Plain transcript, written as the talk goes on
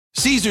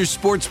Caesars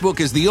Sportsbook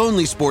is the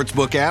only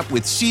sportsbook app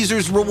with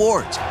Caesars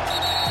Rewards.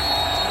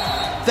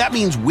 That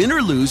means win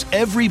or lose,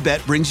 every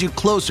bet brings you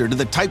closer to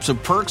the types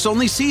of perks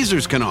only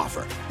Caesars can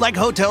offer, like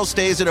hotel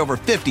stays at over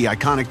 50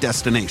 iconic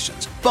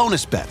destinations,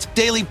 bonus bets,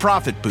 daily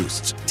profit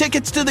boosts,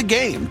 tickets to the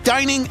game,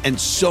 dining, and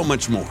so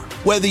much more.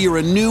 Whether you're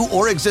a new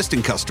or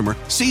existing customer,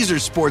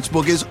 Caesars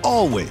Sportsbook is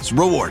always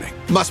rewarding.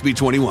 Must be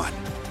 21.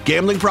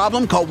 Gambling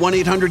problem? Call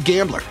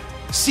 1-800-GAMBLER.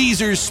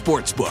 Caesars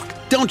Sportsbook.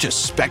 Don't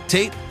just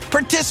spectate,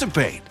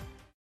 participate.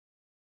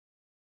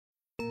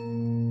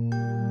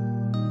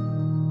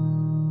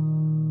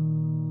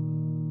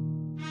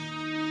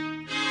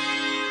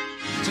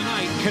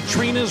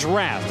 Katrina's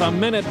wrath, a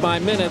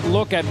minute-by-minute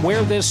look at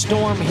where this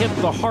storm hit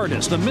the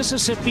hardest. The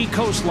Mississippi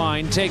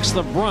coastline takes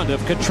the brunt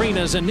of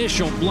Katrina's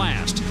initial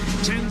blast.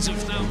 Tens of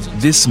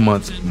thousands. This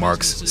month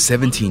marks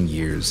 17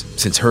 years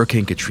since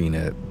Hurricane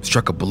Katrina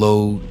struck a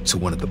blow to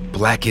one of the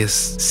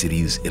blackest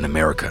cities in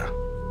America.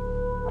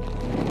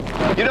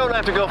 You don't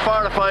have to go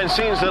far to find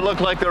scenes that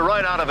look like they're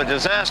right out of a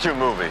disaster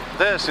movie.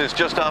 This is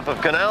just off of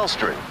Canal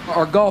Street.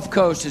 Our Gulf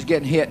Coast is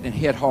getting hit and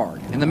hit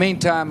hard. In the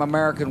meantime,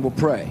 American will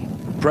pray.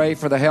 Pray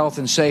for the health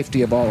and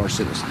safety of all our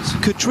citizens.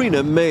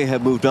 Katrina may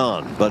have moved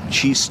on, but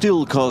she's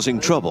still causing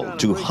trouble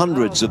to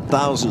hundreds of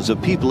thousands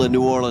of people in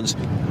New Orleans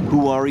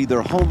who are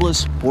either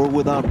homeless or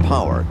without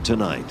power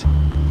tonight.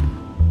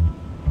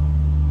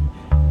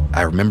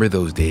 I remember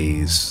those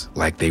days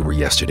like they were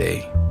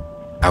yesterday.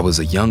 I was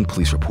a young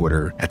police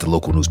reporter at the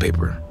local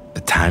newspaper,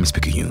 the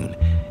Times-Picayune,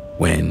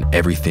 when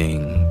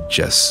everything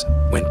just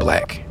went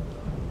black.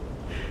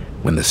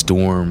 When the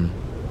storm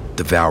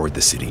devoured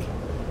the city.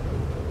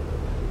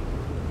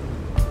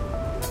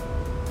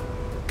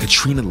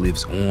 Katrina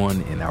lives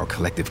on in our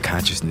collective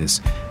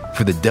consciousness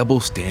for the double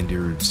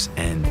standards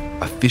and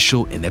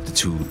official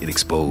ineptitude it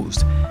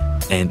exposed,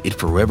 and it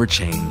forever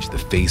changed the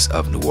face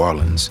of New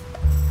Orleans.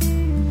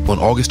 On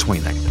August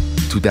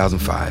 29th,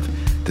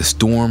 2005, the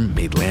storm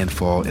made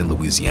landfall in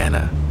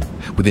Louisiana.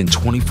 Within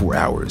 24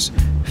 hours,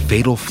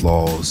 fatal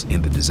flaws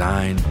in the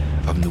design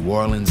of New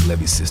Orleans'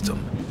 levee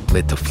system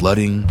led to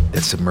flooding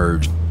that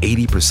submerged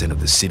 80%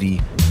 of the city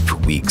for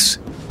weeks.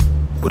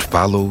 What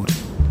followed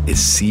is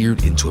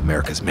seared into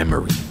America's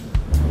memory.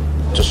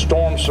 The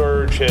storm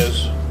surge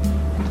has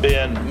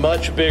been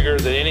much bigger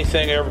than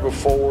anything ever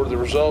before. The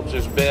result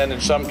has been,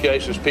 in some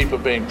cases, people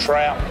being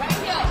trapped.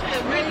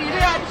 We need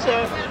help,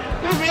 sir.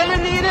 We really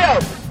need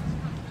help.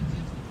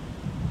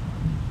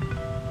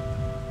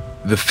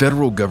 The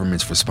federal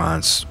government's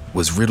response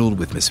was riddled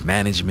with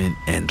mismanagement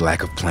and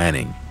lack of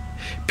planning.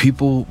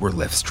 People were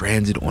left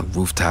stranded on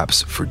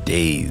rooftops for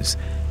days,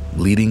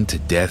 leading to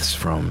deaths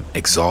from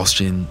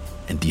exhaustion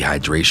and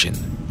dehydration.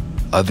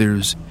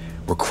 Others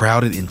were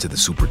crowded into the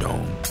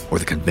Superdome or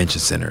the convention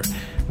center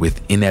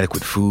with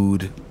inadequate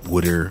food,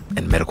 water,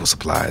 and medical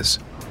supplies.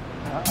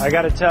 I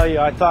got to tell you,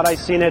 I thought I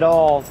seen it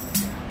all.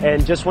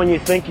 And just when you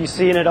think you've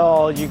seen it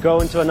all, you go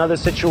into another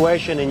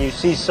situation and you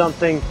see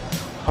something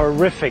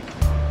horrific.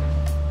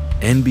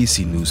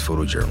 NBC News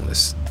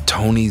photojournalist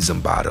Tony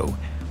Zimbardo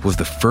was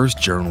the first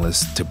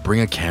journalist to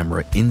bring a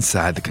camera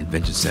inside the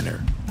convention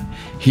center.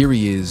 Here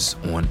he is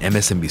on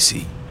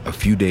MSNBC a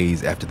few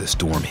days after the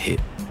storm hit.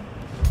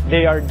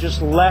 They are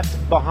just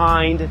left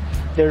behind.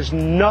 There's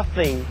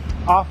nothing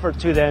offered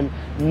to them,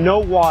 no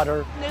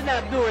water. They're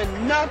not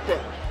doing nothing.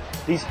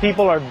 These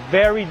people are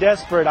very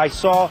desperate. I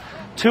saw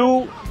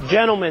 2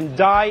 gentlemen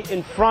die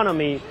in front of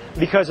me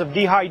because of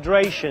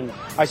dehydration.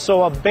 I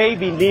saw a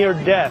baby near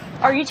death.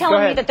 Are you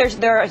telling me that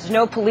there is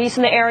no police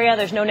in the area,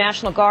 there's no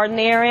National Guard in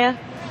the area?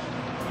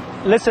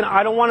 Listen,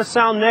 I don't want to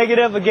sound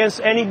negative against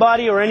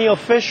anybody or any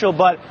official,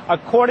 but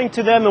according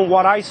to them and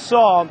what I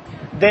saw,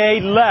 they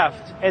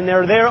left and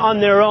they're there on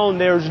their own.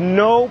 There's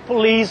no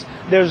police,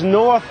 there's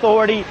no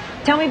authority.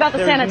 Tell me about the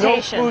sanitation.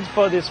 There's no food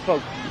for this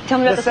folks. Tell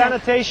me about the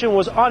sanitation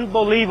was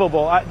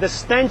unbelievable. The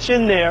stench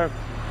in there,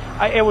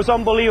 it was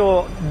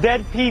unbelievable.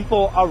 Dead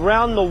people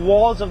around the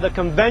walls of the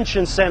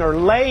convention center,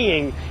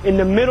 laying in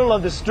the middle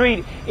of the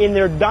street in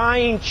their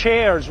dying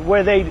chairs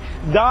where they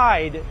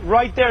died,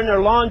 right there in their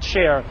lawn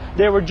chair.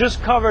 They were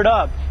just covered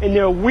up in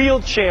their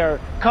wheelchair,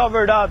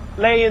 covered up,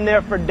 laying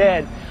there for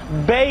dead.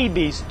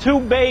 Babies,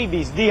 2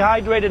 babies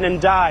dehydrated and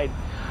died.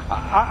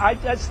 I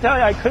just tell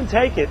you, I couldn't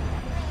take it.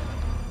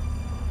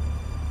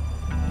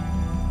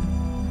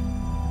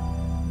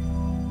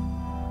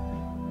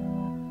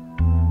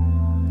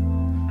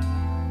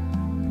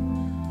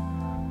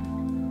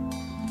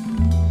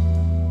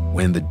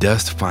 When the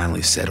dust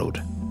finally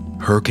settled,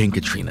 Hurricane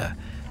Katrina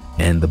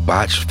and the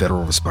botched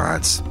federal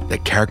response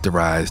that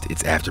characterized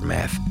its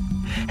aftermath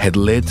had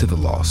led to the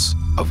loss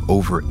of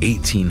over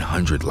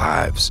 1,800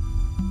 lives.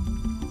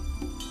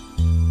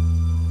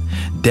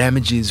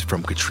 Damages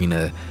from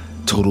Katrina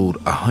totaled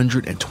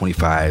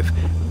 $125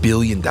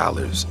 billion,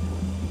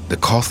 the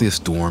costliest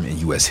storm in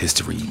U.S.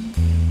 history.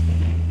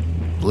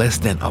 Less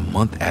than a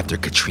month after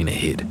Katrina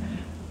hit,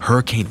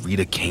 Hurricane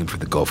Rita came for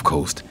the Gulf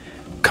Coast,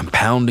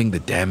 compounding the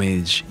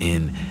damage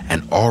in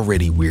an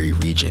already weary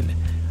region.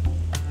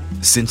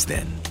 Since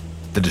then,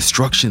 The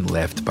destruction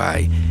left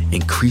by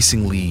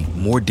increasingly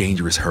more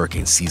dangerous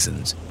hurricane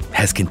seasons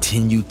has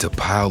continued to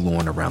pile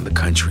on around the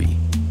country.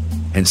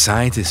 And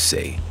scientists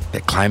say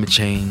that climate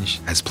change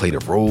has played a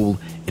role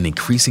in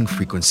increasing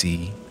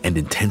frequency and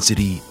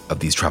intensity of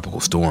these tropical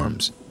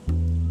storms.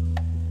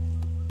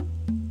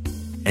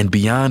 And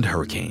beyond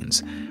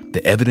hurricanes,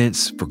 the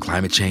evidence for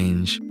climate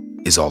change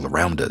is all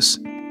around us.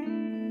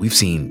 We've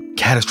seen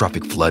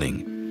catastrophic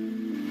flooding.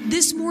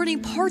 This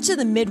morning, parts of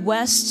the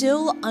Midwest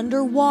still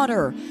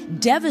underwater,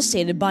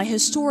 devastated by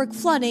historic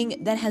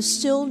flooding that has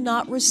still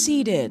not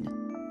receded.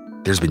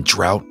 There's been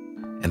drought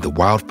and the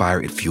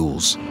wildfire it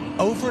fuels.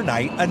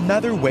 Overnight,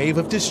 another wave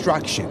of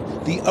destruction.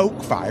 The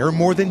Oak Fire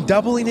more than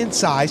doubling in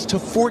size to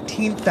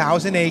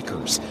 14,000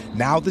 acres.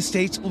 Now the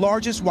state's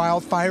largest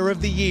wildfire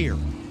of the year.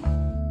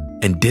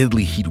 And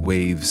deadly heat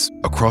waves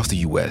across the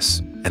U.S.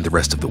 and the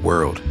rest of the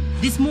world.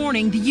 This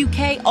morning, the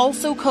UK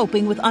also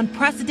coping with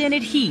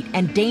unprecedented heat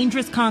and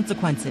dangerous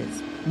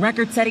consequences.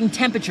 Record-setting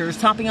temperatures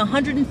topping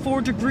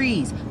 104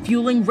 degrees,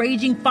 fueling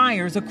raging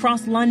fires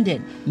across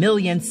London.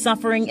 Millions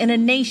suffering in a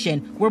nation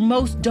where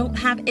most don't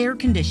have air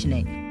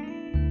conditioning.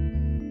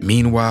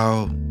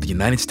 Meanwhile, the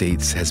United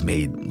States has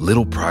made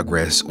little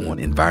progress on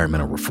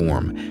environmental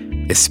reform,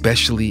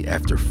 especially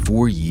after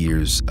 4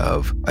 years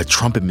of a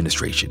Trump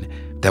administration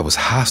that was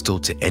hostile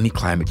to any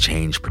climate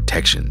change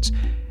protections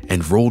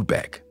and rolled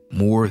back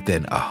more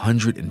than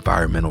 100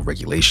 environmental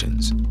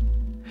regulations.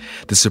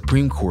 The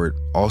Supreme Court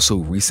also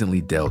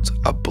recently dealt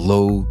a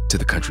blow to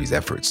the country's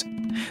efforts,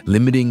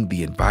 limiting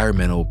the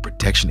Environmental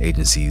Protection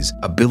Agency's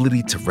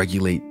ability to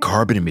regulate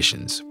carbon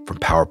emissions from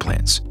power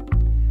plants.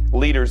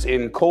 Leaders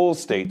in coal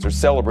states are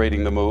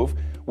celebrating the move.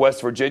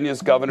 West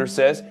Virginia's governor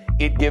says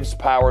it gives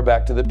power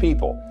back to the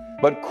people.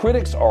 But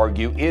critics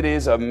argue it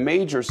is a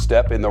major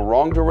step in the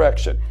wrong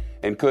direction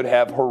and could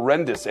have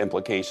horrendous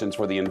implications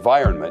for the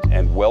environment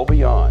and well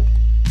beyond.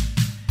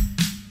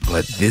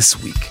 But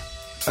this week,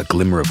 a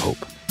glimmer of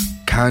hope.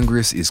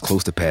 Congress is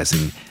close to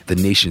passing the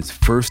nation's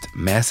first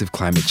massive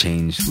climate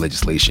change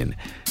legislation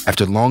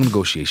after long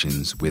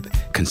negotiations with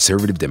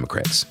conservative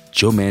Democrats,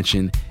 Joe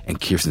Manchin and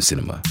Kyrsten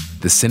Sinema.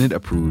 The Senate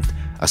approved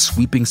a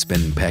sweeping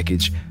spending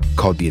package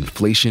called the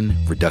Inflation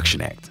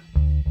Reduction Act.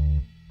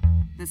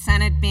 The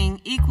Senate being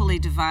equally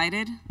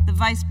divided, the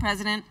Vice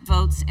President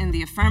votes in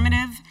the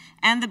affirmative,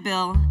 and the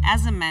bill,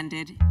 as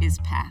amended, is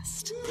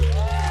passed.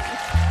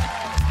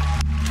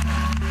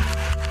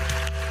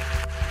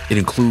 It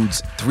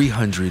includes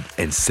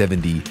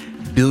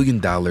 $370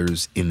 billion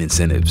in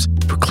incentives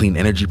for clean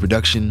energy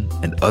production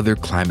and other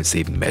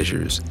climate-saving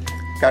measures.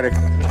 Gotta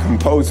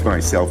compose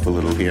myself a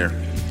little here.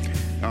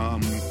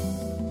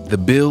 The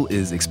bill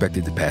is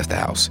expected to pass the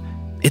House.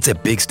 It's a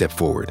big step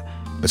forward,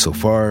 but so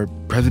far,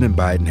 President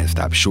Biden has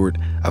stopped short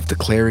of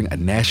declaring a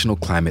national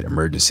climate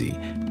emergency,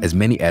 as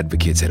many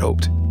advocates had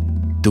hoped.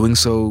 Doing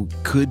so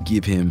could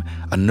give him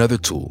another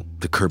tool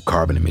to curb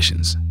carbon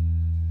emissions.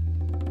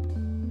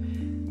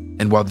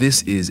 And while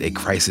this is a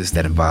crisis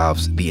that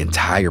involves the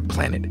entire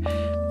planet,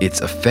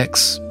 its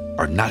effects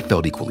are not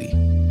felt equally.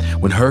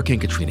 When Hurricane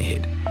Katrina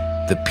hit,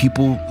 the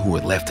people who were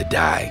left to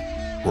die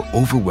were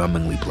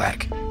overwhelmingly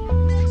Black.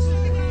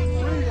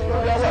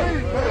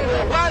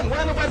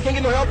 Why nobody can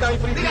get no help down here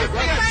for these kids?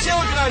 They got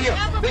children out here.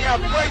 They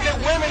got pregnant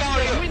women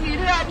out here. We need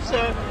help,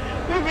 sir.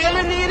 We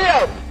really need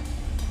help.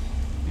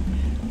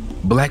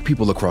 Black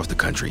people across the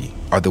country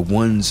are the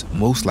ones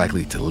most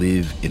likely to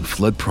live in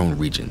flood-prone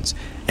regions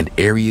and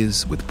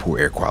areas with poor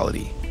air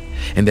quality.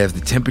 And as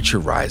the temperature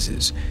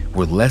rises,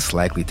 we're less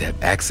likely to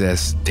have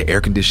access to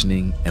air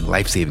conditioning and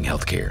life-saving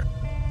health care.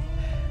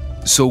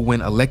 So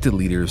when elected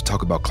leaders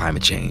talk about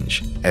climate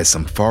change as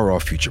some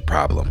far-off future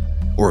problem,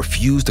 or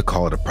refuse to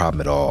call it a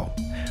problem at all,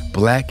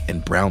 Black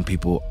and brown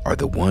people are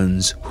the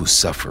ones who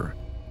suffer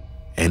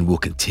and will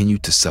continue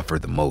to suffer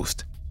the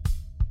most.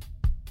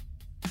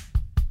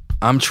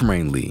 I'm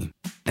Tremaine Lee,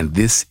 and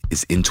this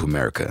is Into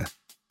America.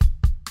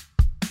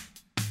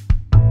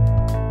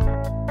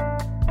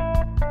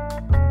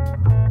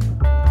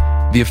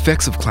 The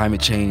effects of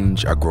climate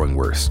change are growing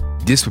worse,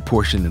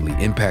 disproportionately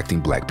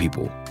impacting Black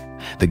people.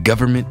 The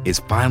government is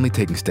finally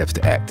taking steps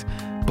to act,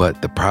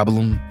 but the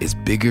problem is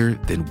bigger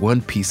than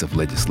one piece of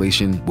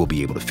legislation will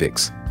be able to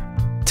fix.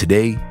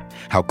 Today,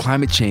 how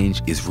climate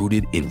change is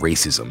rooted in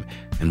racism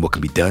and what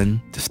can be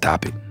done to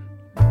stop it.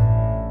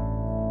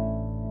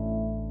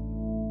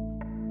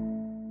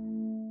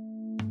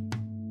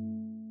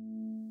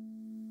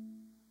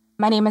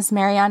 My name is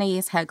Mariana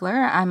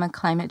Yates-Hegler. I'm a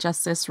climate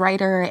justice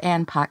writer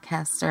and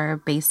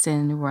podcaster based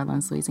in New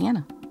Orleans,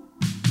 Louisiana.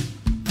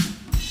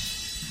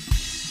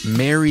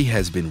 Mary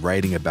has been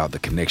writing about the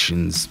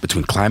connections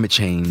between climate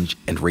change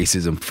and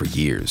racism for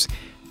years.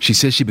 She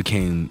says she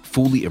became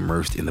fully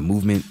immersed in the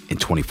movement in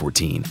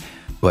 2014,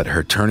 but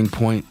her turning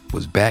point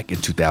was back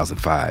in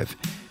 2005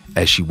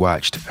 as she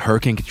watched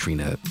Hurricane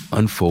Katrina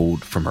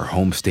unfold from her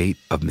home state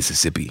of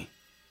Mississippi.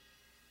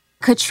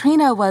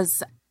 Katrina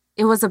was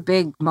a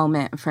big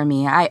moment for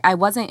me. I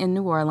wasn't in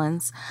New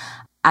Orleans.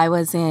 I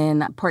was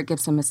in Port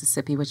Gibson,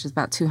 Mississippi, which is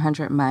about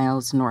 200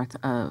 miles north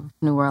of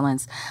New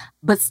Orleans.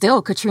 But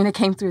still, Katrina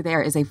came through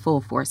there as a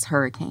full-force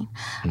hurricane.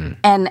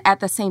 And at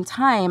the same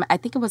time, I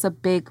think it was a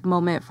big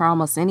moment for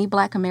almost any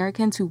Black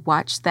American to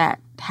watch that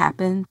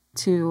happen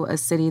to a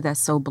city that's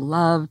so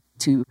beloved,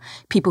 to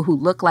people who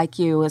look like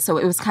you. So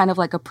it was kind of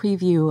like a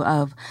preview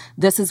of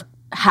this is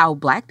how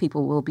Black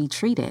people will be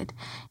treated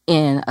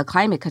in a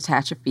climate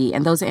catastrophe.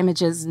 And those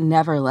images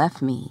never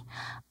left me.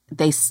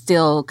 They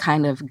still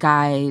kind of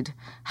guide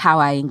how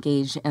I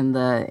engage in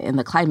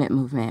the climate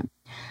movement.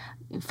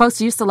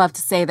 Folks used to love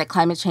to say that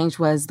climate change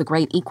was the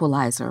great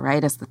equalizer,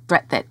 right? It's the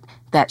threat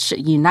that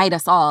should unite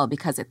us all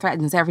because it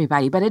threatens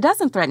everybody. But it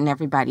doesn't threaten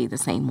everybody the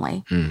same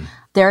way.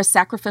 There are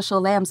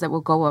sacrificial lambs that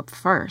will go up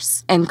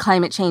first. And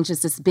climate change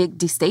is this big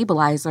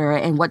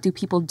destabilizer. And what do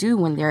people do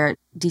when they're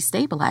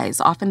destabilized?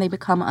 Often they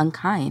become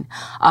unkind.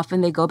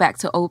 Often they go back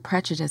to old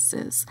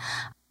prejudices.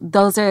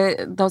 Those are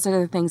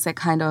the things that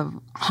kind of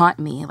haunt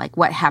me, like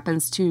what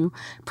happens to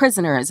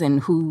prisoners and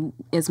who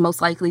is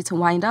most likely to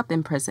wind up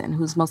in prison,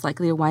 who's most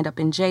likely to wind up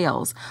in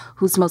jails,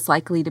 who's most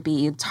likely to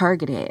be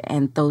targeted.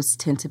 And those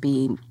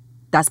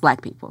that's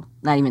Black people,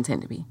 not even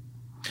tend to be.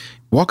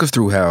 Walk us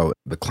through how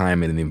the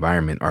climate and the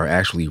environment are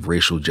actually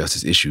racial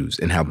justice issues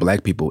and how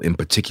Black people in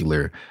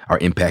particular are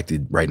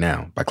impacted right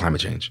now by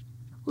climate change.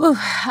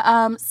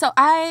 So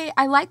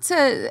I like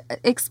to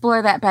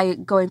explore that by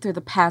going through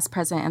the past,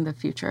 present, and the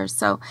future.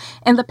 So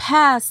in the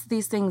past,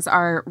 these things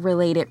are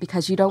related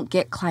because you don't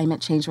get climate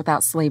change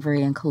without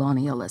slavery and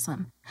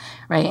colonialism,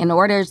 right? In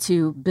order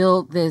to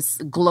build this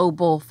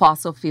global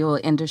fossil fuel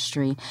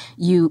industry,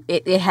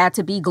 it had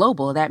to be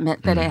global. That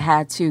meant that it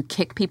had to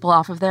kick people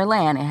off of their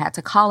land. It had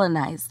to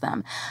colonize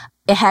them.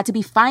 It had to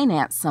be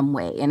financed some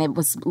way. And it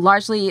was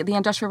largely, the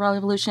Industrial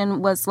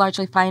Revolution was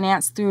largely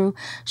financed through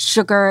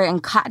sugar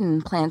and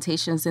cotton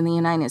plantations in the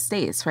United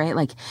States, right?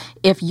 Like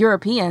if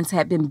Europeans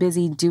had been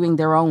busy doing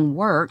their own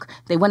work,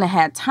 they wouldn't have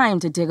had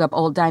time to dig up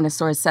old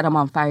dinosaurs, set them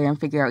on fire, and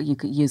figure out you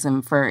could use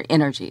them for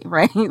energy,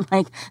 right?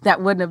 Like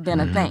that wouldn't have been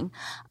a thing.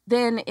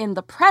 Then in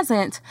the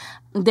present,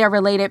 they're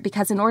related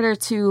because in order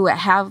to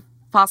have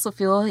fossil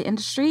fuel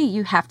industry,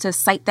 you have to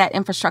site that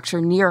infrastructure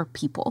near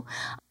people.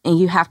 And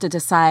you have to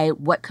decide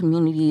what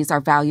communities are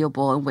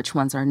valuable and which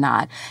ones are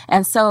not.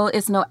 And so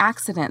it's no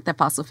accident that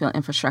fossil fuel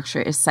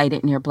infrastructure is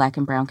sited near Black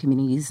and brown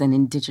communities and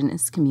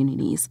indigenous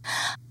communities.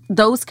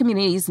 Those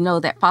communities know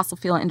that fossil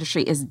fuel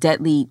industry is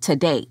deadly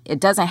today. It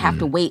doesn't have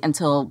to wait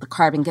until the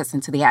carbon gets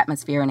into the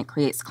atmosphere and it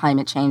creates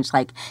climate change.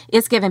 Like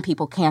it's giving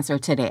people cancer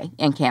today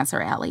in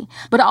Cancer Alley.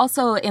 But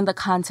also in the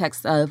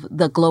context of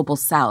the global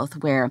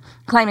South, where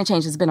climate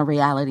change has been a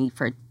reality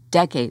for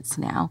decades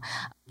now.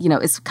 You know,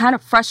 it's kind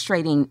of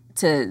frustrating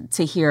to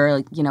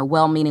hear,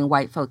 well-meaning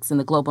white folks in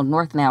the global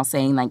North now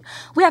saying, like,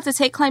 we have to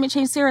take climate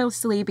change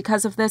seriously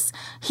because of this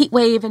heat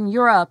wave in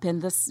Europe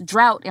and this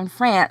drought in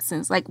France.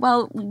 And it's like,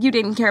 well, you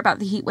didn't care about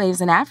the heat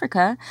waves in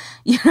Africa.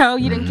 You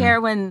didn't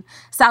care when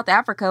South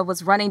Africa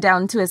was running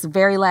down to its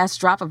very last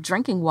drop of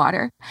drinking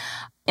water.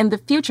 In the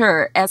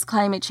future, as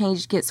climate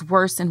change gets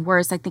worse and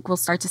worse, I think we'll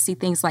start to see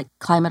things like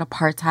climate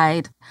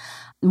apartheid,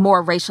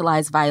 more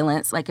racialized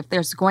violence. Like if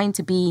there's going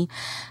to be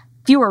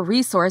fewer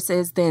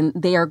resources, then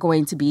they are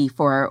going to be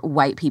for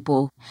white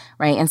people,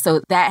 right? And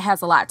so that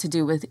has a lot to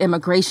do with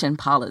immigration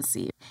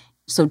policy.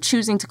 So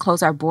choosing to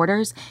close our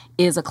borders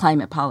is a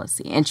climate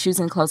policy, and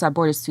choosing to close our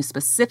borders to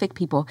specific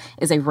people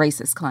is a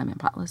racist climate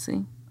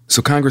policy.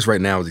 So Congress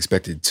right now is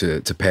expected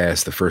to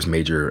pass the first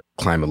major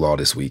climate law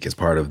this week as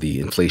part of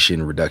the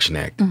Inflation Reduction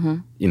Act.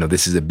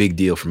 This is a big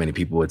deal for many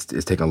people. It's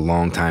taken a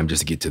long time just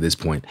to get to this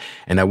point.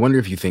 And I wonder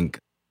if you think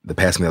the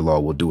passing of that law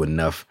will do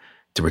enough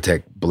to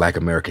protect Black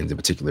Americans in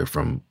particular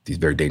from these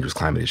very dangerous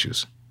climate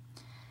issues.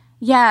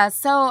 Yeah,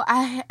 so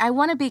I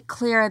want to be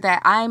clear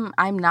that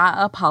I'm not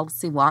a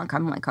policy wonk.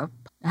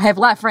 I have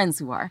a lot of friends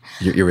who are.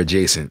 You're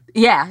adjacent.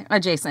 Yeah,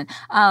 adjacent.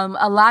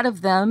 A lot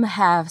of them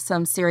have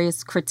some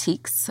serious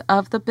critiques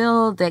of the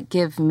bill that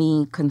give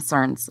me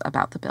concerns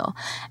about the bill.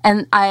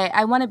 And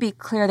I want to be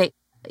clear that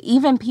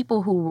even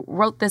people who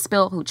wrote this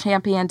bill, who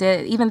championed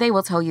it, even they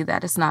will tell you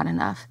that it's not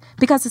enough,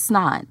 because it's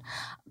not.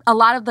 A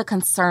lot of the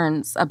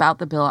concerns about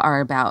the bill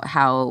are about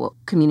how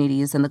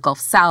communities in the Gulf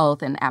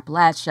South and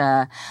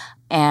Appalachia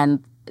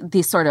and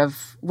these sort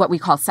of what we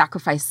call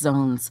sacrifice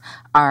zones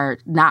are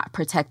not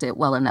protected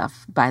well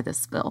enough by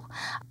this bill.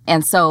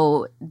 And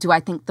so do I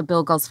think the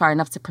bill goes far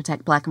enough to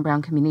protect Black and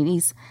brown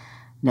communities?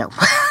 No.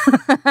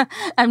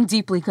 I'm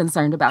deeply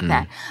concerned about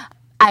that.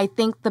 I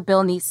think the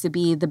bill needs to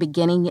be the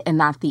beginning and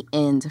not the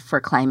end for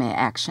climate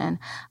action.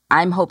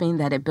 I'm hoping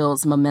that it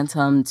builds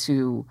momentum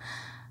to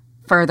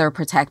further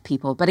protect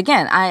people. But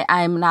again,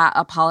 I'm not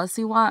a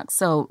policy wonk,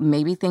 so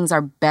maybe things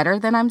are better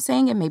than I'm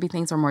saying, and maybe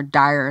things are more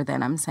dire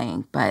than I'm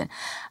saying. But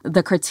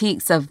the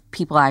critiques of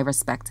people I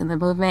respect in the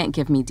movement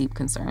give me deep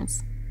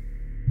concerns.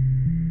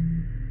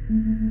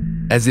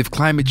 As if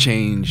climate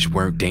change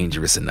weren't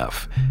dangerous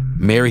enough,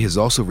 Mary has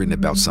also written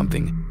about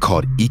something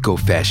called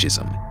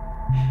ecofascism.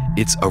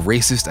 It's a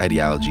racist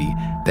ideology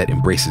that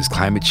embraces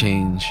climate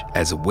change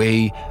as a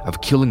way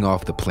of killing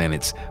off the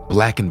planet's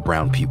black and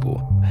brown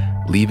people,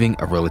 leaving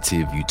a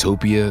relative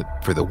utopia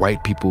for the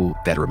white people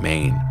that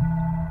remain.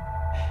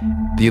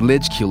 The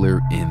alleged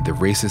killer in the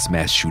racist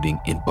mass shooting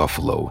in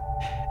Buffalo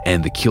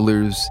and the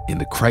killers in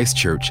the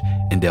Christchurch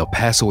and El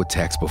Paso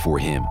attacks before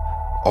him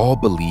all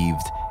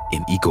believed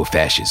in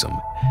ecofascism.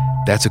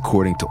 That's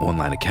according to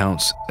online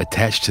accounts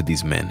attached to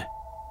these men.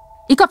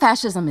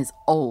 Ecofascism is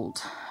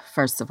old,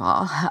 first of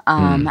all.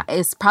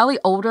 It's probably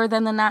older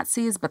than the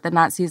Nazis, but the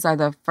Nazis are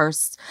the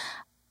first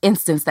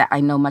instance that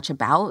I know much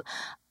about.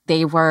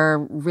 They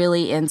were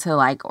really into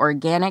like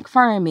organic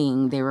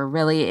farming. They were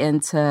really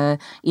into,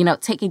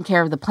 taking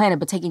care of the planet,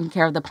 but taking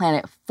care of the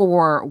planet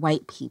for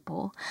white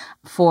people,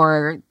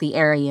 for the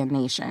Aryan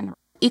nation.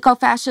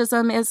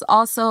 Ecofascism is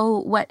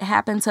also what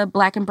happened to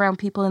black and brown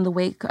people in the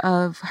wake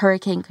of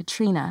Hurricane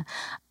Katrina,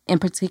 in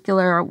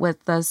particular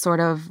with the sort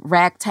of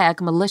ragtag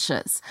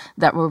militias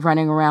that were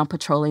running around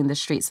patrolling the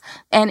streets.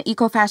 And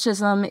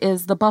ecofascism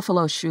is the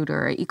Buffalo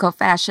shooter.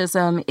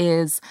 Ecofascism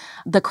is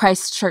the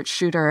Christchurch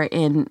shooter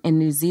in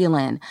New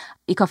Zealand.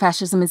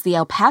 Ecofascism is the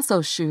El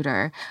Paso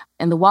shooter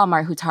in the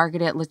Walmart who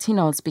targeted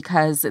Latinos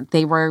because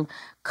they were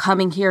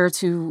coming here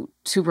to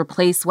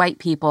replace white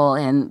people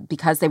and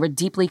because they were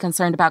deeply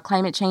concerned about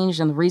climate change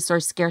and the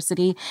resource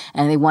scarcity.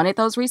 And they wanted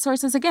those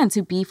resources, again,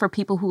 to be for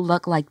people who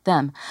look like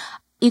them.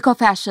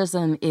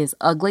 Ecofascism is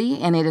ugly,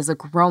 and it is a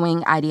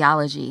growing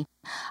ideology.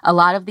 A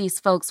lot of these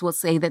folks will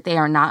say that they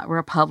are not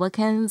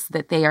Republicans,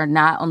 that they are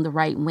not on the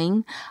right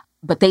wing,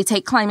 but they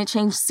take climate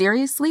change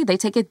seriously. They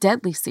take it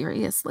deadly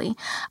seriously.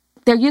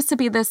 There used to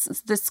be this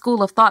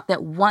school of thought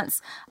that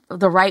once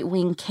the right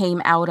wing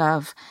came out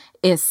of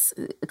its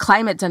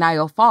climate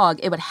denial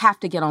fog, it would have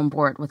to get on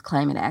board with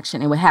climate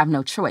action. It would have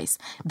no choice.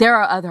 There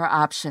are other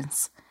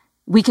options.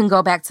 We can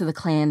go back to the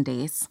Klan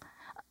days.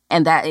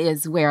 And that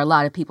is where a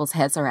lot of people's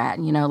heads are at.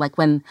 Like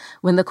when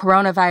the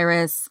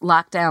coronavirus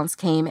lockdowns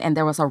came and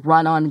there was a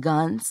run on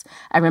guns,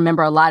 I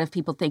remember a lot of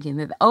people thinking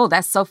that, oh,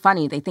 that's so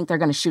funny. They think they're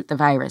going to shoot the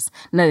virus.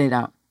 No, they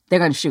don't. They're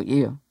going to shoot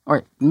you,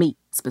 or me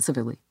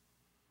specifically.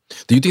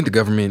 Do you think the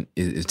government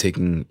is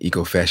taking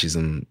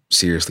ecofascism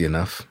seriously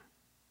enough?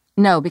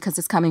 No, because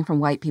it's coming from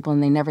white people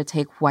and they never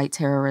take white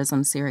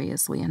terrorism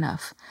seriously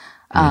enough.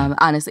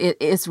 Honestly,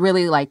 it's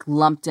really like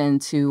lumped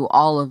into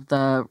all of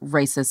the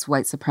racist,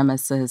 white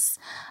supremacist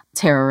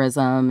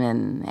terrorism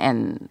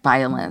and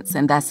violence,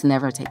 and that's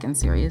never taken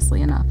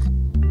seriously enough.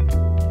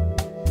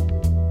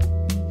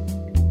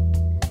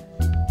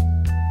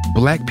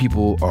 Black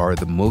people are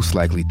the most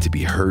likely to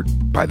be hurt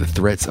by the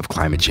threats of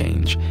climate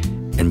change,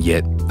 and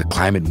yet the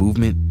climate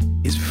movement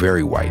is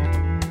very white.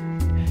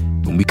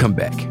 When we come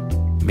back,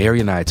 Mary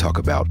and I talk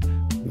about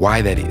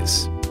why that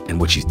is and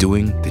what she's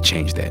doing to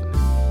change that.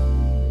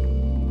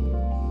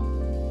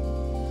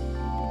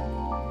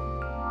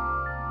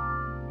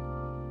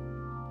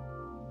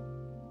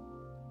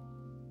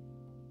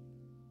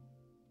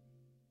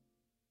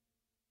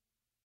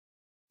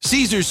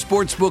 Caesars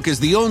Sportsbook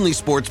is the only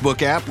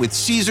sportsbook app with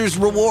Caesars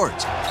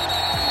Rewards.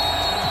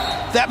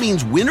 That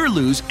means win or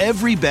lose,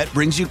 every bet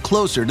brings you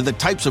closer to the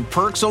types of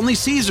perks only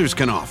Caesars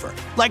can offer,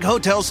 like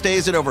hotel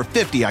stays at over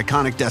 50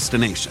 iconic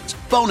destinations,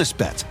 bonus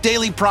bets,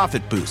 daily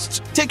profit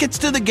boosts, tickets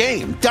to the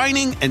game,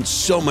 dining, and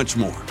so much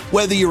more.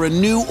 Whether you're a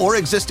new or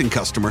existing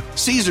customer,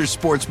 Caesars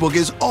Sportsbook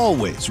is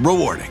always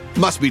rewarding.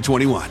 Must be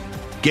 21.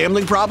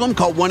 Gambling problem?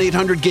 Call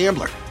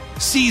 1-800-GAMBLER.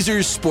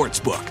 Caesars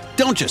Sportsbook.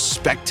 Don't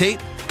just spectate,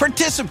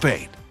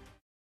 participate.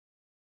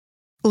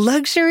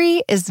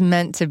 Luxury is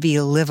meant to be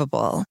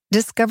livable.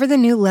 Discover the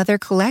new leather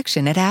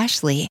collection at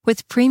Ashley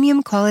with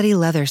premium quality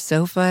leather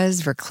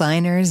sofas,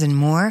 recliners, and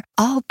more,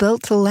 all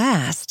built to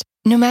last.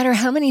 No matter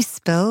how many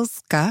spills,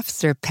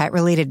 scuffs, or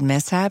pet-related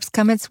mishaps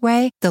come its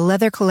way, the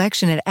leather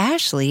collection at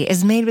Ashley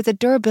is made with the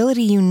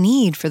durability you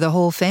need for the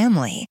whole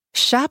family.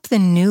 Shop the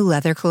new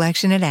leather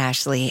collection at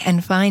Ashley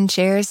and find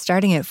chairs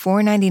starting at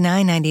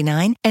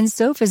 $499.99 and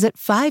sofas at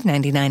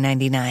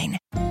 $599.99.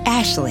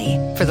 Ashley,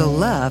 for the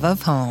love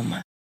of home.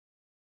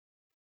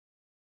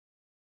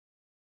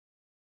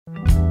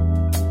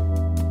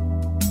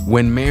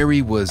 When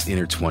Mary was in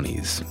her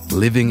 20s,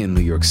 living in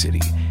New York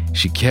City,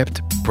 she kept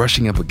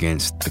brushing up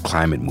against the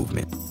climate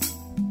movement.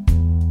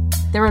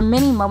 There were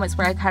many moments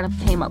where I kind of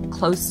came up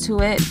close to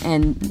it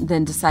and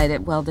then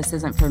decided, well, this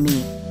isn't for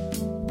me.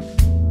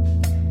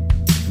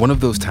 One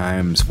of those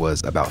times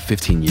was about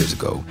 15 years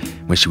ago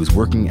when she was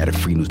working at a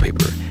free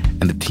newspaper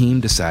and the team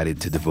decided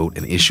to devote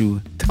an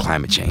issue to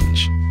climate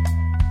change.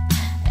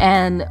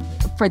 And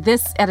for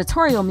this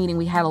editorial meeting,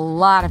 we had a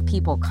lot of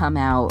people come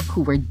out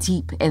who were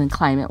deep in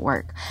climate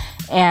work.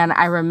 And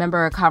I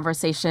remember a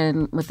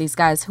conversation with these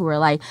guys who were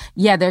like,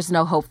 yeah, there's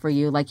no hope for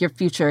you. Like, your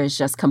future is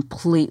just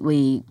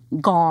completely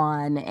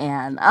gone.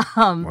 And,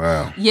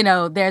 wow.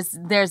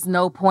 There's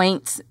no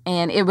point.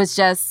 And it was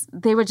just,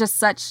 they were just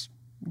such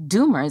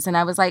doomers. And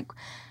I was like,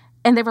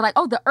 and they were like,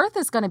 oh, the earth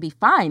is going to be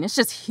fine. It's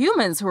just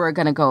humans who are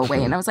going to go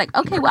away. And I was like,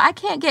 okay, well, I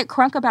can't get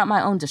crunk about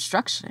my own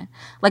destruction.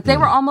 Like, they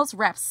were almost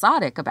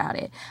rhapsodic about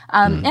it.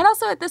 And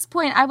also at this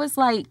point, I was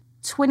like,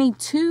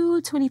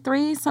 22,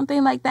 23,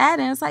 something like that.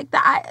 And it's like,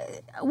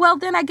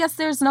 then I guess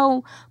there's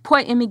no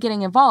point in me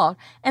getting involved.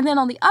 And then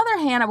on the other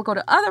hand, I would go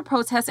to other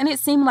protests and it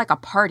seemed like a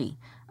party.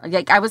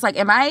 Like I was like,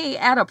 am I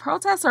at a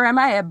protest or am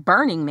I at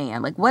Burning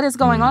Man? Like, what is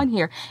going on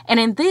here? And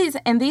in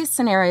these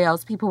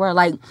scenarios, people were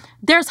like,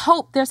 there's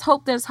hope, there's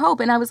hope, there's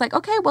hope. And I was like,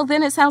 okay, well,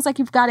 then it sounds like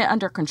you've got it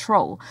under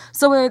control.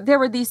 So there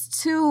were these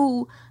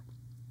two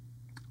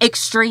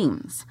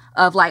extremes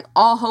of like,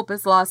 all hope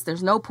is lost.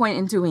 There's no point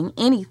in doing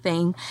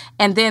anything.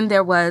 And then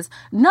there was,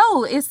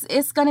 no,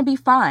 it's going to be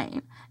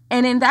fine.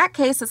 And in that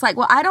case, it's like,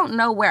 well, I don't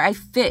know where I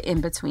fit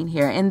in between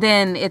here. And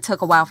then it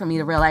took a while for me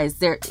to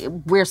realize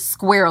we're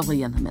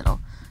squarely in the middle.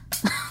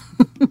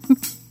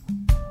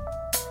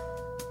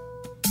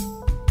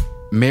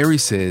 Mary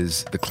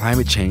says the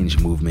climate change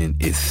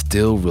movement is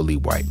still really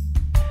white.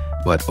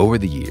 But over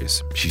the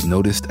years, she's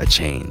noticed a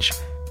change.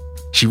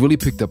 She really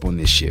picked up on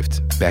this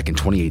shift back in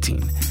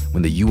 2018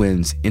 when the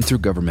UN's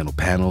Intergovernmental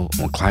Panel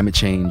on Climate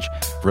Change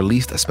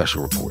released a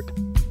special report.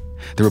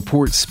 The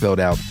report spelled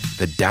out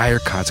the dire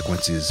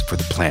consequences for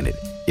the planet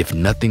if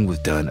nothing was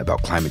done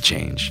about climate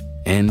change,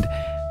 and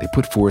they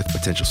put forth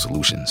potential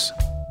solutions.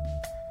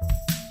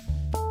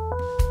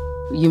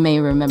 You may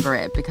remember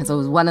it because it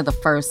was one of the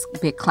first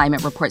big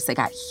climate reports that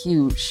got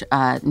huge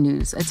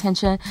news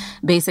attention,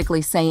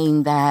 basically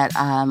saying that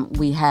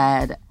we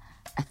had,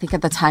 I think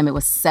at the time it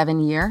was 7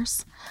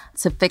 years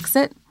to fix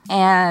it.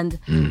 And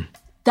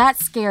that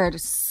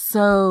scared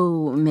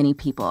so many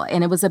people.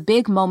 And it was a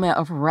big moment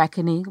of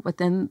reckoning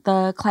within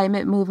the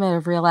climate movement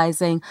of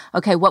realizing,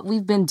 okay, what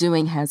we've been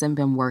doing hasn't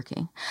been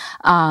working.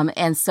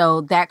 And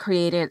so that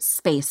created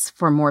space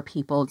for more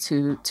people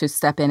to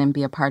step in and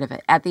be a part of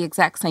it. At the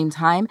exact same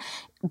time,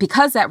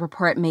 because that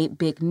report made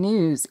big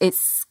news, it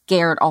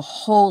scared a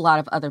whole lot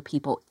of other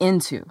people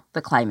into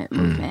the climate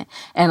movement.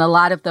 And a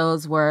lot of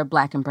those were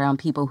Black and brown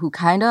people who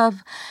kind of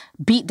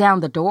beat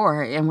down the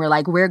door and were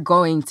like, we're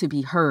going to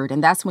be heard.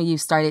 And that's when you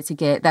started to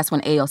get, that's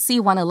when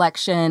AOC won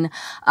election.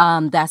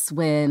 That's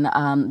when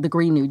the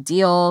Green New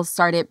Deal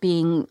started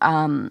being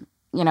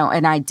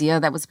an idea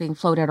that was being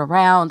floated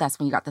around. That's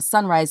when you got the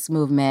Sunrise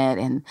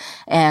Movement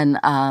and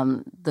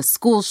the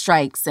school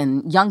strikes,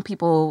 and young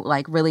people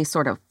like really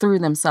sort of threw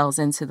themselves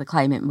into the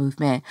climate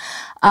movement.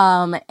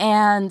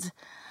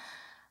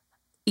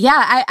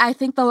 I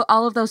think though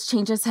all of those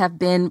changes have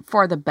been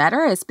for the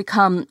better. It's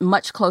become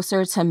much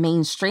closer to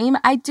mainstream.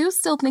 I do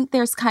still think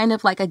there's kind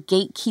of like a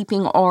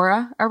gatekeeping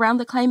aura around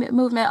the climate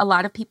movement. A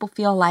lot of people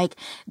feel like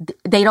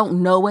they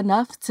don't know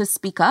enough to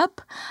speak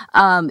up.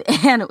 And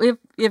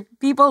if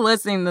people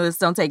listening to this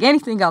don't take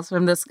anything else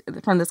from this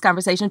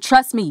conversation,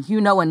 trust me, you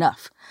know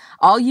enough.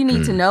 All you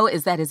need to know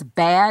is that it's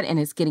bad and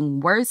it's getting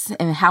worse,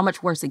 and how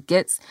much worse it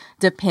gets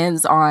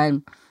depends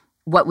on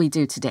what we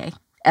do today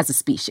as a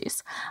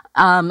species.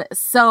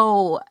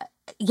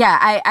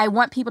 I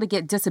want people to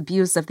get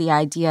disabused of the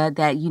idea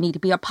that you need to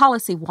be a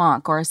policy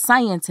wonk or a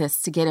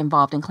scientist to get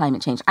involved in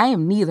climate change. I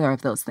am neither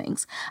of those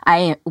things.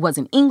 I was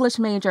an English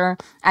major.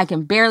 I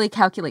can barely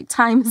calculate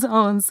time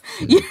zones.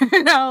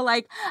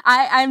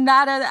 I'm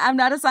not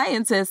a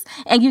scientist,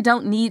 and you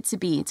don't need to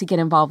be to get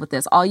involved with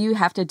this. All you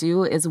have to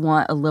do is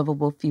want a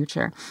livable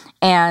future.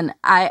 And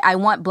I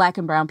want Black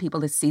and brown people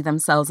to see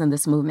themselves in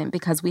this movement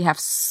because we have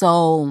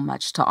so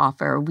much to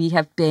offer. We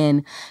have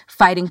been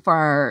fighting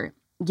for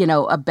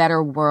a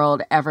better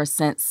world ever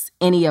since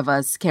any of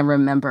us can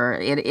remember.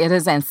 It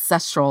is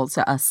ancestral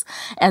to us.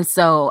 And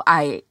so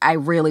I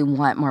really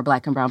want more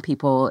Black and brown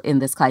people in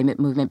this climate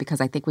movement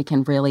because I think we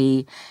can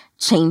really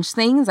change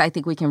things. I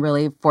think we can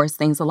really force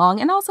things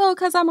along. And also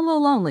because I'm a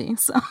little lonely.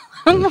 So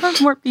I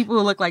want more people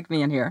who look like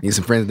me in here. Need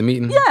some friends at the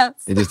meeting? Yes.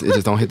 It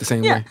just don't hit the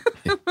same way?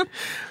 Yeah.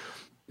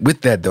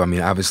 With that, though, I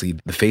mean, obviously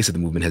the face of the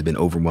movement has been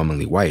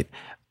overwhelmingly white.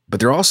 But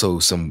there are also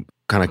some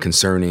kind of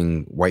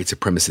concerning white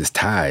supremacist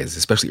ties,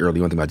 especially early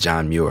on, thinking about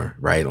John Muir,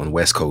 right, on the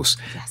West Coast.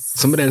 Yes.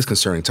 Some of that is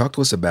concerning. Talk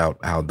to us about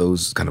how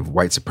those kind of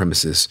white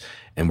supremacists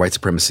and white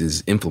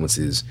supremacist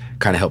influences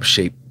kind of help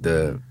shape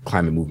the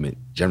climate movement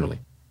generally.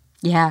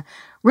 Yeah.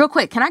 Real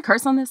quick, can I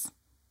curse on this?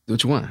 Do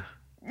what you want.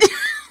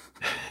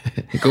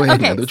 Go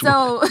ahead. Okay,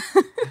 so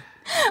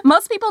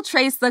most people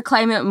trace the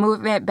climate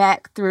movement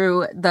back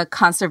through the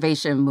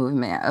conservation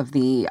movement of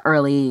the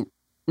early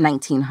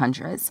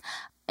 1900s.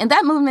 And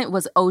that movement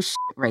was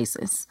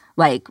racist,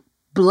 like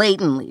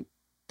blatantly.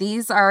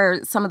 These are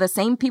some of the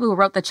same people who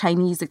wrote the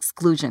Chinese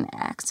Exclusion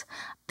Act.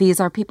 These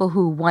are people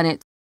who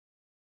wanted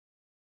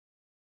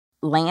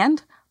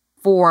land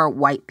for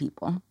white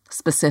people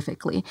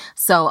specifically.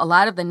 So a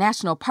lot of the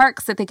national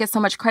parks that they get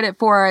so much credit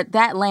for,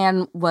 that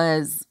land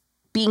was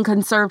being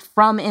conserved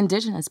from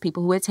indigenous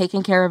people who had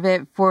taken care of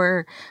it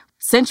for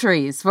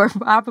centuries, for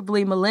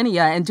probably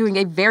millennia, and doing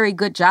a very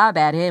good job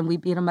at it. And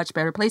we'd be in a much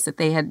better place if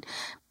they had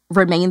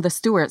remained the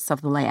stewards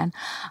of the land.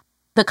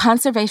 The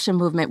conservation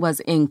movement was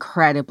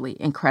incredibly,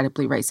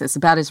 incredibly racist,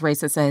 about as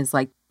racist as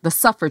like the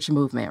suffrage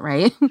movement,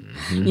 right?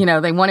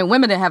 Mm-hmm. They wanted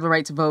women to have the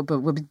right to vote,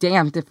 but would be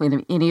damned if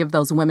any of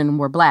those women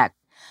were Black.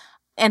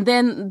 And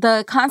then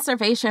the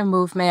conservation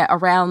movement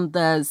around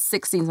the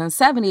 60s and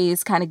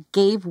 70s kind of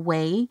gave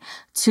way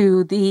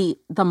to the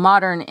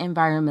modern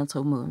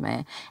environmental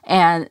movement.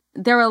 And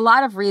there are a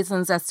lot of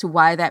reasons as to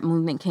why that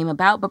movement came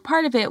about, but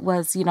part of it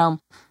was,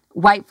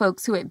 white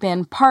folks who had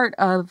been part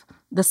of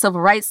the civil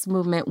rights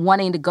movement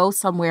wanting to go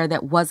somewhere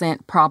that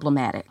wasn't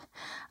problematic.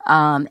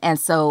 And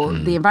so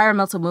the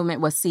environmental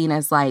movement was seen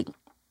as like,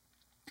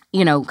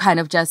 kind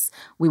of just,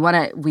 we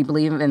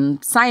believe in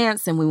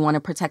science and we want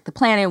to protect the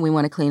planet. And we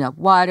want to clean up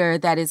water.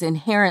 That is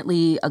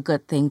inherently a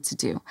good thing to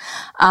do.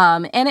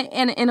 And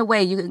in a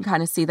way, you can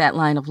kind of see that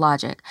line of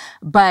logic.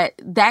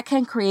 But that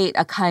can create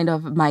a kind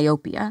of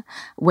myopia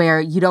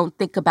where you don't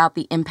think about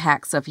the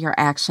impacts of your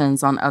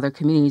actions on other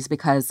communities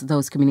because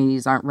those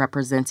communities aren't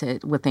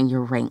represented within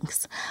your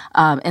ranks.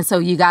 And so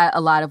you got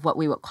a lot of what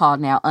we would call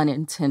now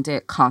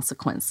unintended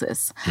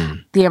consequences.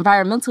 The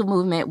environmental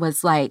movement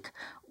was like,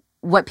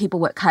 what people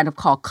would kind of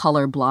call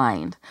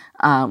colorblind,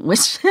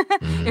 which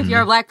if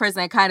you're a Black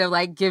person, it kind of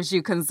like gives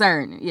you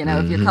concern. If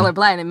you're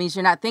colorblind, it means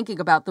you're not thinking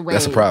about the way.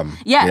 That's a problem.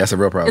 Yeah, that's a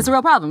real problem. It's a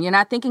real problem. You're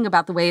not thinking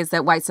about the ways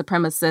that white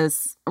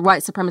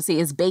supremacy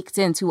is baked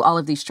into all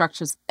of these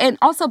structures. And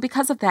also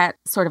because of that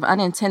sort of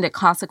unintended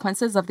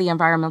consequences of the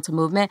environmental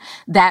movement,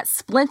 that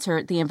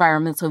splintered the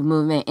environmental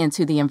movement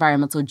into the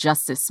environmental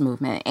justice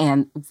movement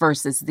and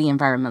versus the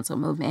environmental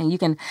movement. And you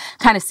can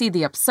kind of see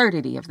the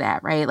absurdity of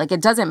that, right? Like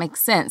it doesn't make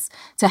sense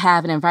to have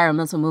an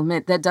environmental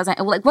movement that doesn't,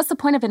 like, what's the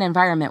point of an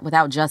environment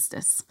without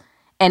justice?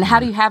 And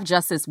how do you have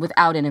justice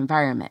without an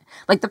environment?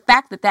 Like the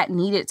fact that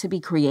needed to be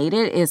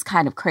created is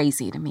kind of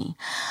crazy to me.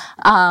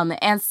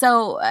 And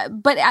so,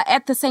 but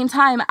at the same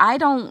time, I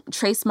don't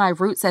trace my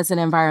roots as an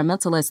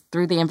environmentalist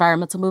through the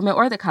environmental movement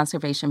or the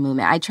conservation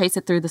movement. I trace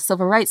it through the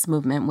civil rights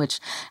movement, which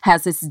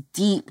has this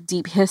deep,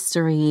 deep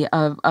history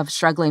of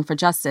struggling for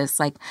justice.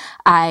 Like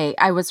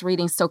I was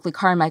reading Stokely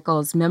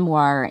Carmichael's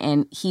memoir,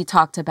 and he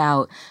talked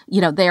about,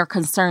 their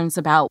concerns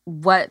about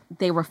what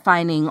they were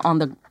finding on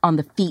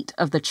the feet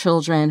of the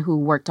children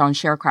who worked on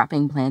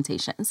sharecropping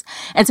plantations.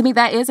 And to me,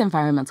 that is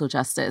environmental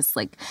justice.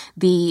 Like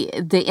the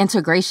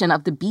integration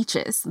of the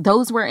beaches,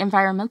 those were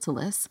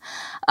environmentalists.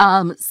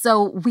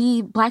 So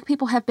we Black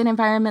people have been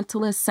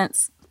environmentalists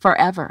since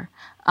forever,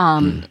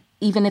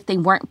 even if they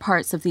weren't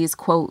parts of these,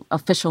 quote,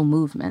 official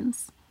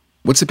movements.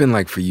 What's it been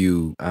like for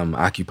you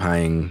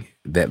occupying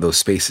those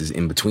spaces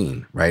in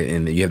between, right?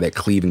 And you have that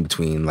cleaving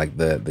between like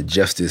the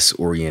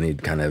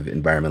justice-oriented kind of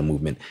environmental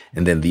movement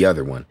and then the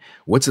other one.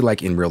 What's it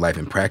like in real life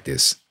and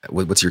practice?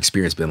 What's your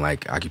experience been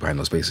like occupying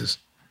those spaces?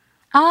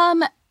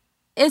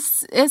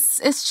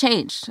 It's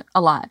changed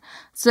a lot.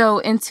 So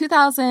in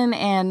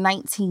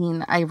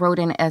 2019, I wrote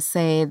an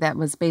essay that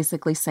was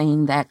basically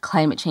saying that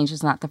climate change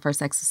is not the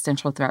first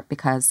existential threat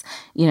because,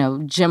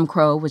 Jim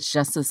Crow was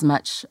just as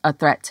much a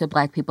threat to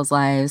Black people's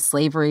lives.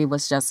 Slavery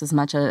was just as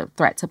much a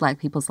threat to Black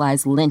people's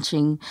lives.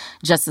 Lynching,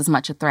 just as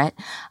much a threat.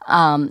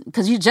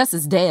 Because you're just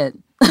as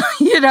dead,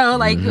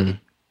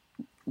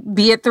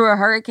 be it through a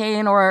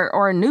hurricane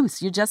or a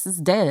noose, you're just as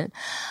dead.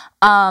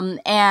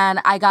 And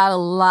I got a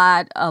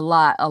lot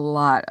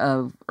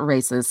of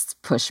racist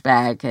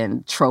pushback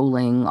and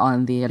trolling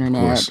on the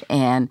internet.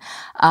 And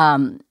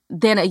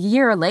then a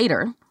year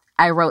later,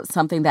 I wrote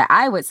something that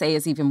I would say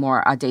is even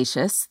more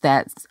audacious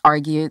that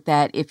argued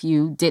that if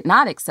you did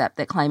not accept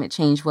that climate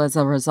change was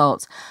a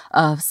result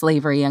of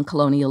slavery and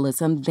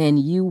colonialism, then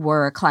you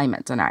were a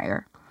climate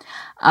denier.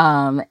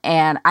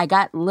 And I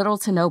got little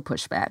to no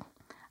pushback.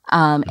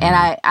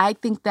 And I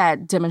think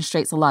that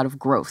demonstrates a lot of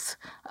growth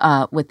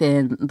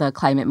within the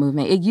climate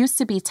movement. It used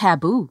to be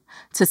taboo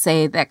to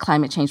say that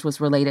climate change was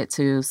related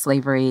to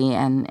slavery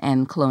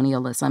and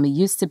colonialism. It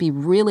used to be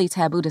really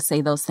taboo to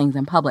say those things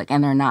in public,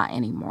 and they're not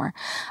anymore.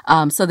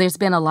 So there's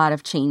been a lot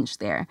of change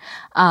there.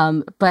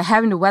 But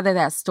having to weather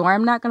that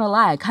storm, not going to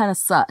lie, it kind of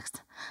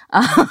sucked.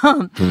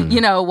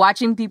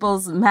 Watching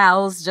people's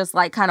mouths just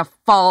like kind of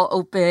fall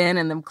open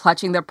and them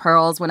clutching their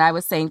pearls when I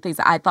was saying things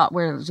I thought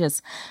were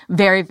just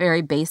very,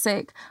 very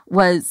basic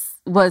was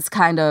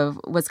kind of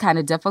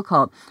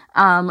difficult.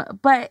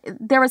 But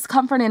there was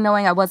comfort in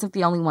knowing I wasn't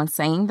the only one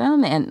saying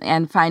them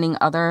and finding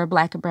other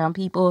Black and brown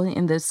people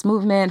in this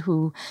movement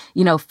who,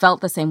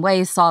 felt the same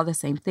way, saw the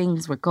same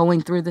things, were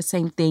going through the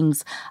same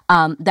things.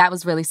 That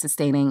was really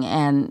sustaining.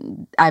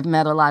 And I've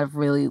met a lot of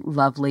really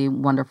lovely,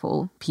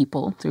 wonderful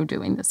people through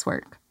doing this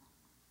work.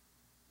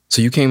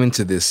 So you came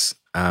into this,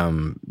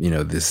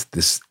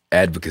 this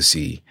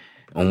advocacy.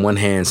 On one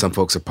hand, some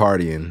folks are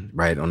partying,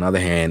 right? On the other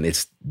hand,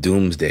 it's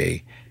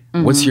doomsday.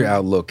 Mm-hmm. What's your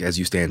outlook as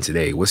you stand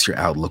today? What's your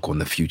outlook on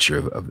the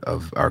future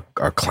of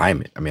our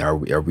climate? I mean, are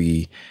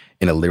we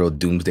in a literal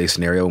doomsday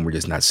scenario and we're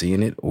just not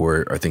seeing it?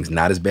 Or are things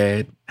not as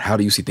bad? How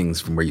do you see things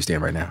from where you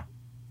stand right now?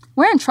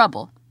 We're in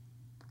trouble,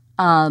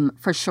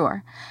 for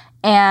sure.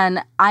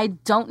 And I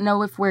don't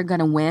know if we're going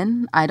to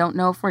win. I don't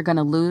know if we're going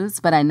to lose,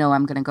 but I know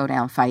I'm going to go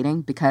down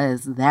fighting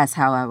because that's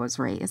how I was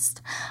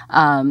raised.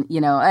 Looking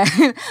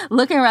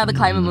around the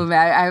climate movement,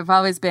 I've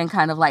always been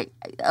kind of like,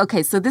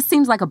 okay, so this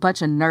seems like a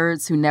bunch of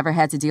nerds who never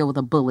had to deal with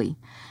a bully,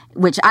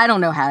 which I don't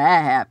know how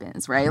that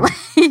happens, right?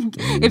 Like,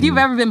 if you've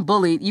ever been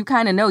bullied, you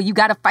kind of know you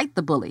got to fight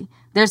the bully.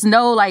 There's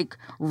no like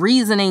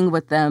reasoning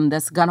with them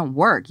that's going to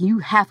work. You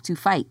have to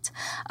fight.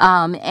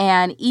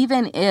 And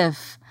even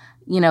if,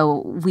 you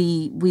know,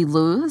 we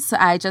lose,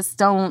 I just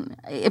don't,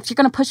 if you're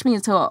going to push me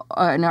into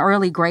an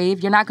early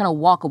grave, you're not going to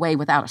walk away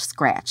without a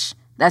scratch.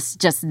 That's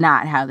just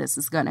not how this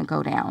is going to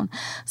go down.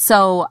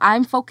 So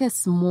I'm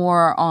focused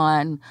more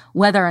on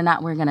whether or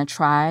not we're going to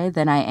try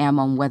than I am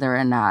on whether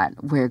or not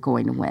we're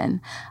going to win.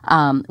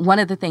 One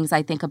of the things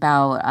I think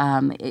about,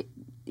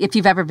 if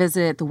you've ever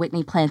visited the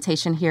Whitney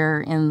Plantation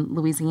here in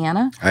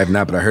Louisiana. I have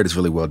not, but I heard it's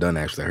really well done,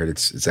 actually. I heard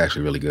it's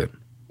actually really good.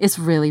 It's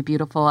really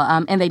beautiful.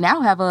 And they now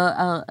have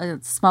a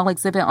small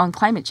exhibit on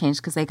climate change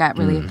because they got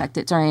really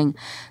affected during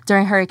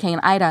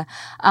Hurricane Ida.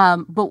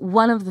 But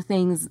one of the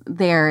things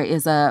there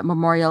is a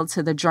memorial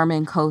to the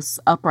German Coast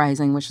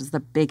Uprising, which is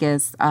the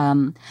biggest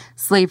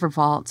slave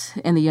revolt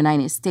in the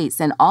United States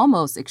and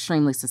almost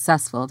extremely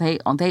successful. They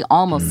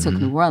almost took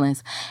New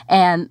Orleans.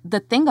 And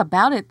the thing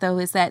about it, though,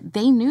 is that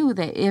they knew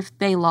that if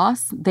they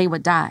lost, they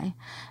would die.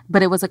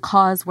 But it was a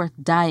cause worth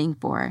dying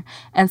for.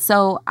 And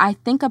so I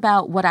think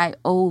about what I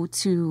owe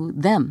to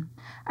them.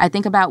 I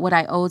think about what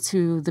I owe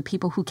to the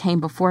people who came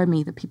before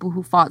me, the people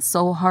who fought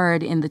so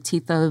hard in the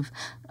teeth of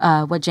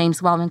what James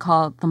Baldwin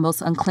called the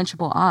most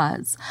unquenchable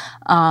odds.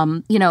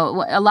 You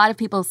know, a lot of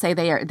people say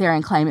they're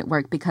in climate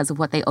work because of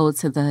what they owe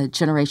to the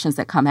generations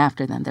that come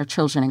after them, their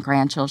children and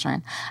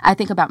grandchildren. I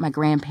think about my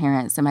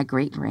grandparents and my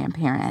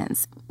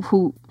great-grandparents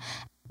who...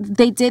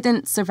 They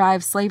didn't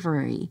survive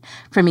slavery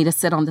for me to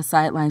sit on the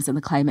sidelines in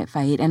the climate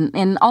fight.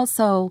 And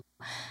also,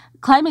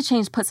 climate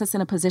change puts us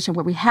in a position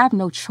where we have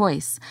no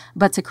choice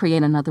but to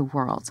create another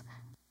world.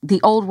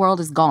 The old world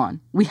is gone.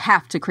 We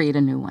have to create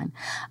a new one.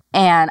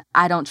 And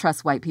I don't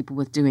trust white people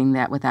with doing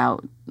that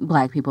without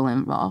Black people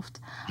involved.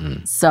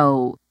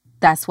 So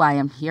that's why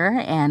I'm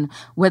here. And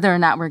whether or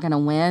not we're going to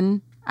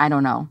win, I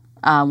don't know.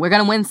 We're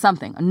going to win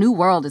something. A new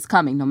world is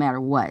coming no matter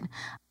what.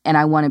 And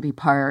I want to be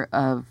part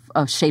of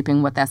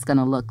shaping what that's going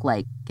to look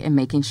like and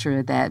making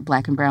sure that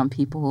Black and brown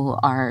people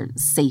are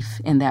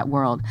safe in that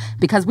world.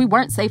 Because we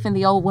weren't safe in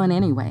the old one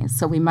anyway,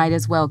 so we might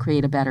as well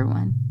create a better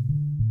one.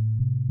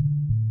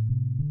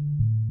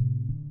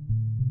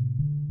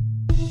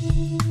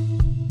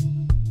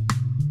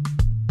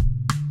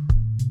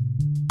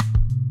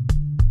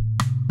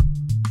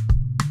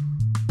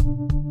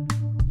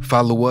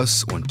 Follow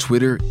us on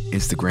Twitter,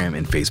 Instagram,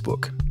 and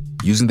Facebook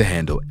using the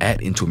handle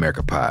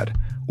 @IntoAmericaPod.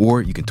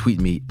 Or you can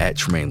tweet me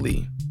 @Trymaine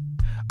Lee.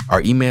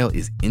 Our email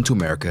is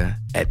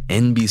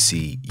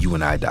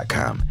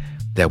intoamerica@nbcuni.com.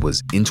 That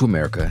was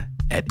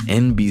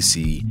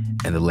intoamerica@nbc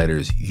and the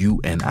letters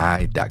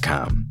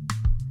uni.com.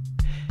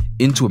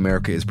 Into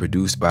America is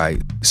produced by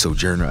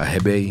Sojourner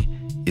Ahebe,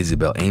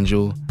 Isabel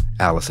Angel,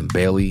 Allison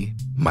Bailey,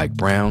 Mike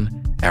Brown,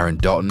 Aaron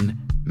Dalton,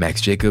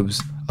 Max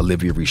Jacobs,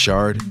 Olivia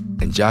Richard,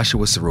 and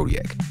Joshua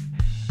Sorodiak.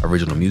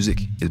 Original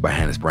music is by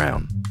Hannes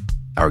Brown.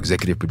 Our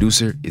executive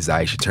producer is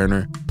Aisha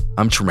Turner.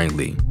 I'm Trymaine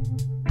Lee.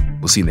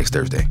 We'll see you next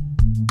Thursday.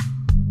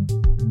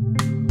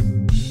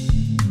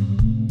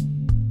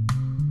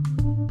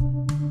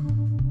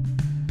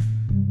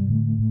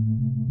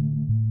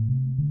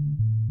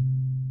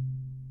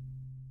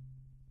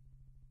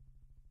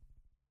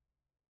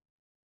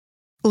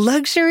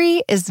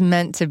 Luxury is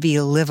meant to be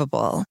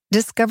livable.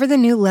 Discover the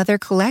new leather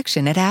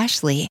collection at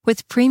Ashley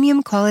with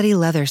premium quality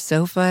leather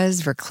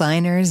sofas,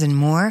 recliners, and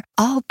more,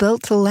 all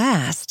built to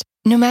last.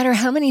 No matter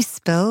how many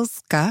spills,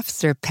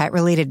 scuffs, or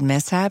pet-related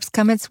mishaps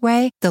come its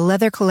way, the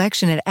leather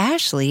collection at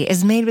Ashley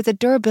is made with the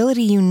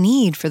durability you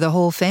need for the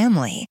whole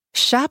family.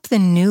 Shop the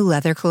new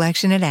leather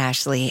collection at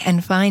Ashley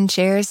and find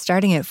chairs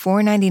starting at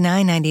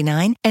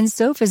 $499.99 and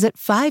sofas at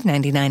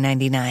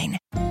 $599.99.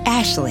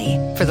 Ashley,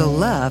 for the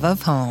love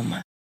of home.